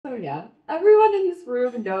So yeah, everyone in this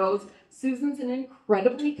room knows Susan's an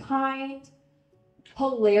incredibly kind,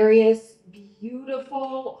 hilarious,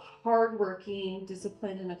 beautiful, hardworking,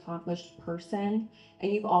 disciplined, and accomplished person.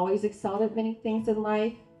 And you've always excelled at many things in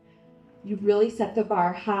life. You really set the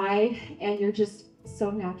bar high, and you're just so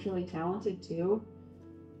naturally talented too.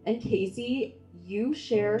 And Casey, you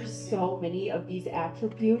share so many of these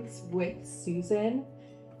attributes with Susan.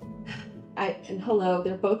 And hello,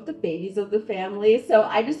 they're both the babies of the family. So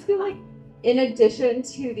I just feel like in addition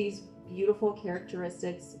to these beautiful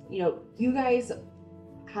characteristics, you guys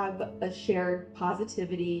have a shared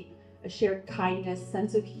positivity, a shared kindness,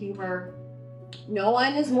 sense of humor. No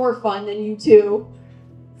one is more fun than you two.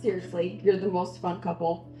 Seriously, you're the most fun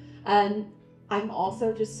couple. And I'm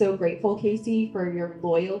also just so grateful, Casey, for your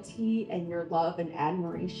loyalty and your love and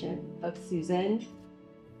admiration of Susan.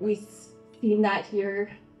 We've seen that here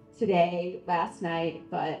today, last night,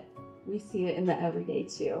 but we see it in the everyday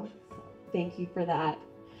too. So thank you for that.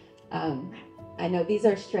 I know these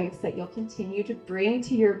are strengths that you'll continue to bring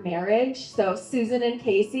to your marriage. So Susan and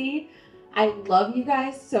Casey, I love you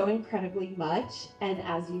guys so incredibly much. And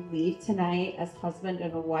as you leave tonight as husband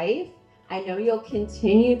and a wife, I know you'll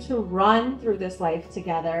continue to run through this life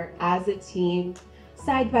together as a team,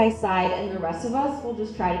 side by side, and the rest of us will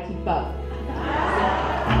just try to keep up.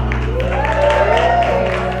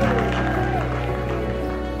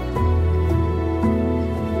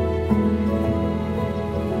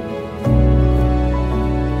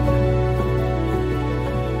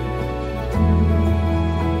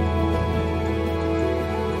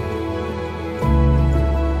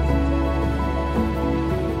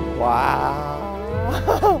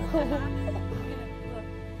 Wow.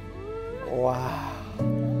 Wow. You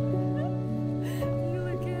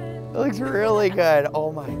look good. It looks really good.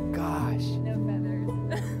 Oh my gosh. No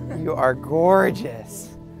feathers. You are gorgeous.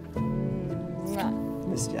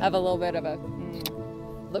 I have a little bit of a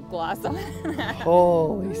lip gloss on.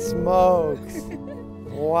 Holy smokes.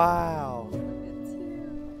 Wow.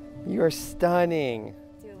 You are stunning.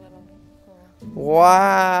 Do a little.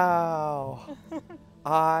 Wow.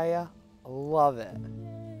 I love it.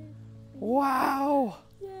 Wow.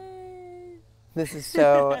 Yay. This is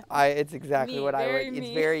so, it's exactly Me, what I very would, it's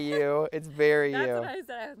me. very you. It's very That's you. what I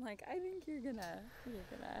said. I'm like, I think you're gonna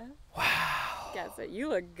Wow. guess it. You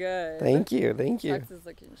look good. Thank you, thank you. Tux is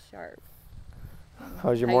looking sharp.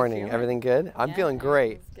 How's your How you morning? feeling? Everything good? I'm Yeah, feeling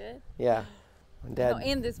great. everything's good. Yeah. Dad, No,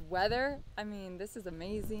 and this weather, I mean, this is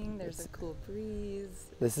amazing. There's a cool breeze.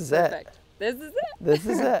 this is Perfect. it. This is it. This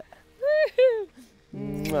is it. Woohoo.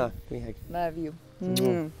 Mwah. We hug. Love you.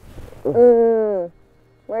 Mwah.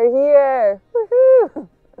 We're here. Woohoo.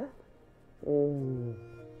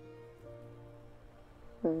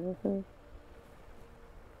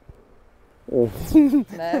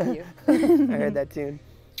 Love you. I heard that tune.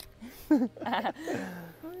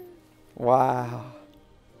 Wow.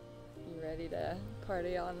 You ready to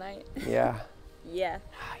party all night? Yeah. Yeah.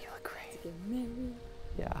 Ah, you look great. Get married.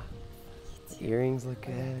 Yeah. The earrings look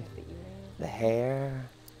good. The earrings, The hair.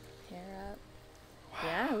 hair up.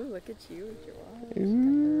 Yeah, ooh, look at you with your watch. Got the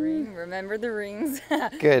Ooh. ring. Remember the rings.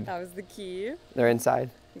 Good. That was the key. They're inside.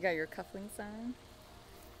 You got your cufflinks on.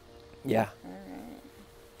 Yeah. All right.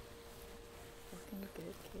 Looking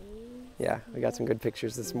good, Kate. Yeah. We got some good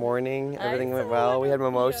pictures this morning. I Everything went saw well. We that. had Yeah,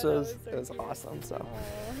 that mimosas. was so It was cute. awesome. So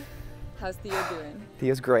Aw. How's Theo doing?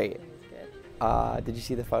 Theo's great. Theo's good. Did you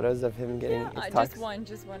see the photos of him getting Yeah, his just tux? one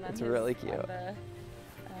on It's his, really cute. on the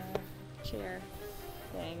chair.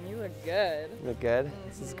 Dang, you look good. Look good?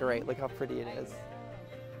 This is great. Look how pretty it is.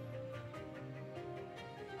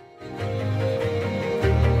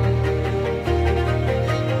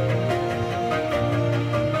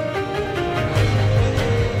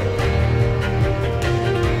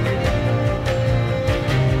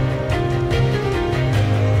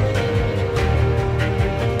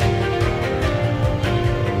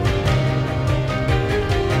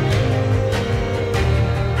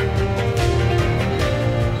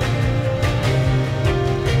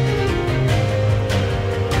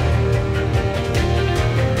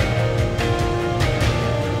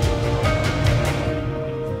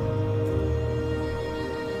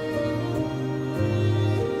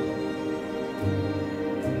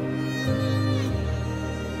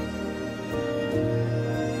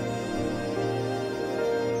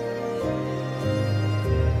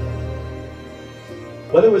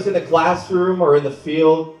 Whether it was in the classroom or in the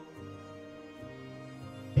field,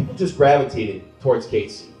 people just gravitated towards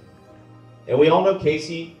Casey. And we all know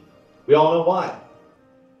Casey, we all know why.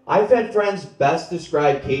 I've had friends best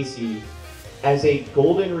describe Casey as a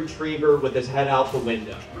golden retriever with his head out the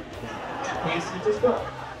window. Casey, just go.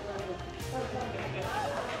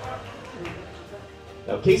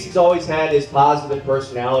 Now, Casey's always had his positive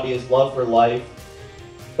personality, his love for life,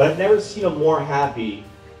 but I've never seen him more happy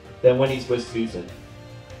than when he's with Susan.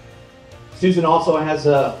 Susan also has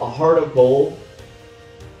a heart of gold,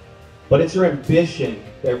 but it's her ambition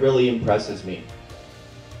that really impresses me.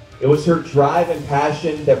 It was her drive and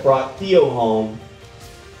passion that brought Theo home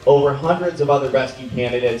over hundreds of other rescue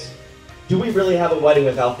candidates. Do we really have a wedding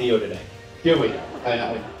without Theo today? Do we?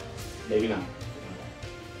 Maybe not.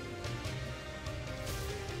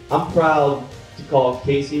 I'm proud to call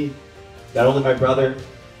Casey not only my brother,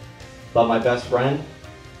 but my best friend.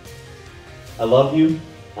 I love you.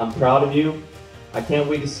 I'm proud of you. I can't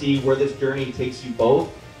wait to see where this journey takes you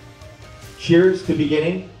both. Cheers to the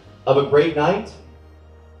beginning of a great night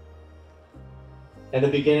and the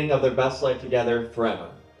beginning of their best life together forever.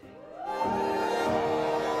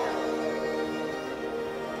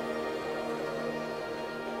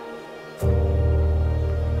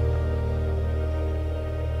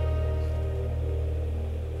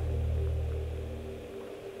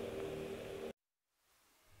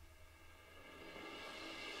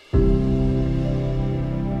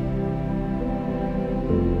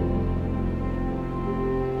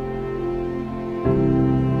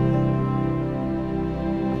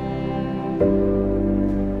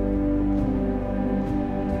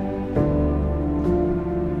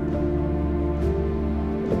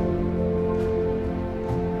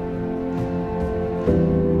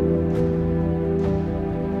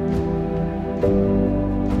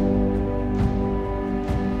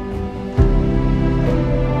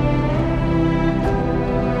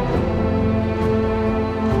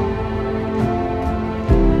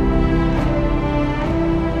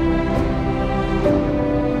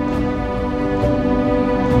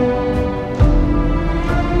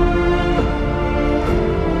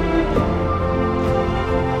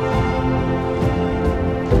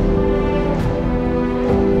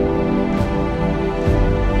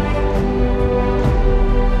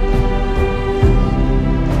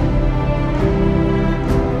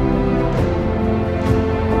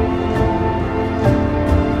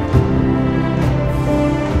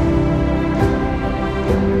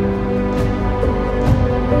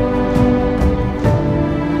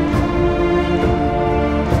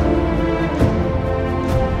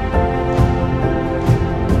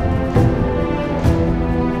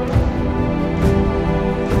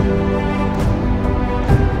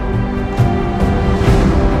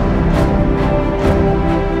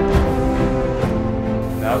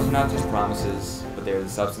 But they are the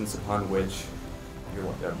substance upon which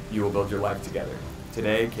you will build your life together.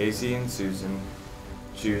 Today, Casey and Susan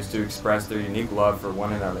choose to express their unique love for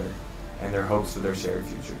one another and their hopes for their shared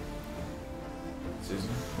future. Susan,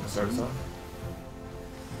 you want to start us off?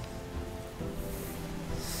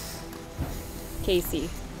 Casey,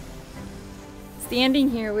 standing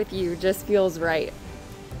here with you just feels right.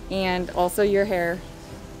 And also your hair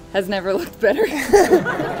has never looked better.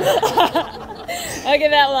 Okay,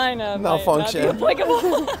 that line up. Malfunction.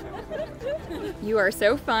 You are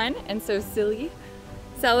so fun and so silly,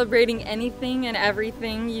 celebrating anything and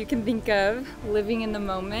everything you can think of, living in the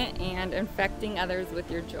moment and infecting others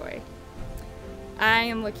with your joy. I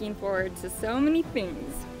am looking forward to so many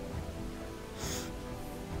things.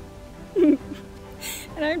 And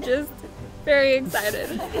I'm just very excited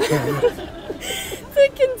to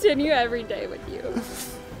continue every day with you.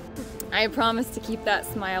 I promise to keep that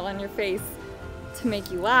smile on your face, to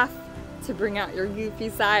make you laugh, to bring out your goofy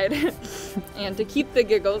side, and to keep the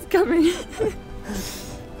giggles coming.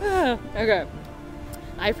 Okay.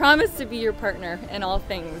 I promise to be your partner in all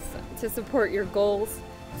things, to support your goals,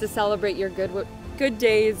 to celebrate your good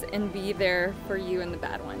days and be there for you in the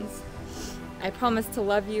bad ones. I promise to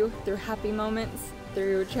love you through happy moments,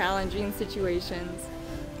 through challenging situations,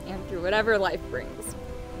 and through whatever life brings.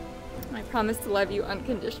 I promise to love you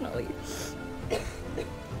unconditionally.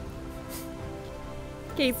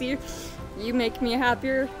 Casey, you make me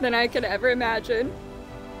happier than I could ever imagine.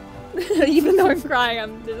 Even though I'm crying,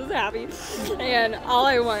 I'm just happy. And all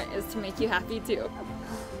I want is to make you happy too.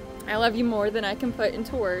 I love you more than I can put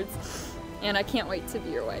into words, and I can't wait to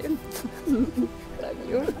be your wife. Love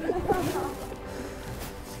you.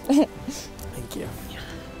 Thank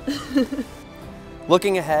you.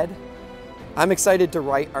 Looking ahead, I'm excited to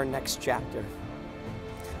write our next chapter.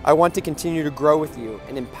 I want to continue to grow with you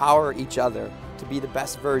and empower each other to be the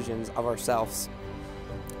best versions of ourselves.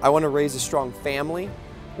 I want to raise a strong family,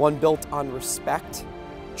 one built on respect,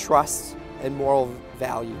 trust, and moral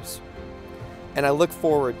values. And I look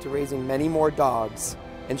forward to raising many more dogs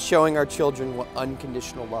and showing our children what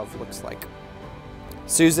unconditional love looks like.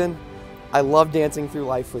 Susan, I love dancing through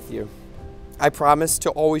life with you. I promise to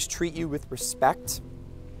always treat you with respect,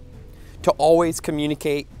 to always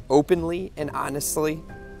communicate openly and honestly,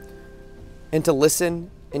 and to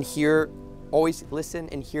always listen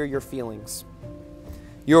and hear your feelings.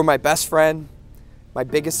 You are my best friend, my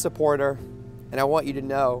biggest supporter, and I want you to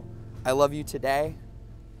know I love you today,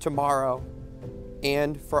 tomorrow,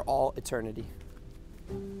 and for all eternity.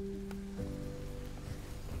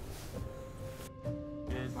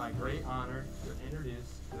 It is my great honor to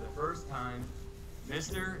introduce for the first time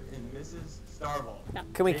Mr. and Mrs. Starvall.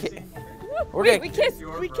 Can we Casey, We kiss.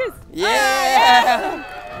 We kiss. Yeah!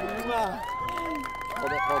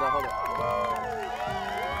 Hold it.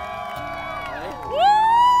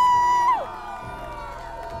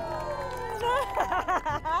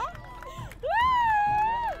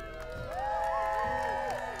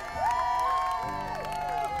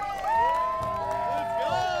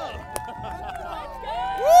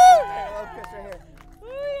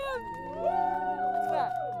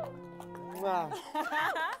 Wow.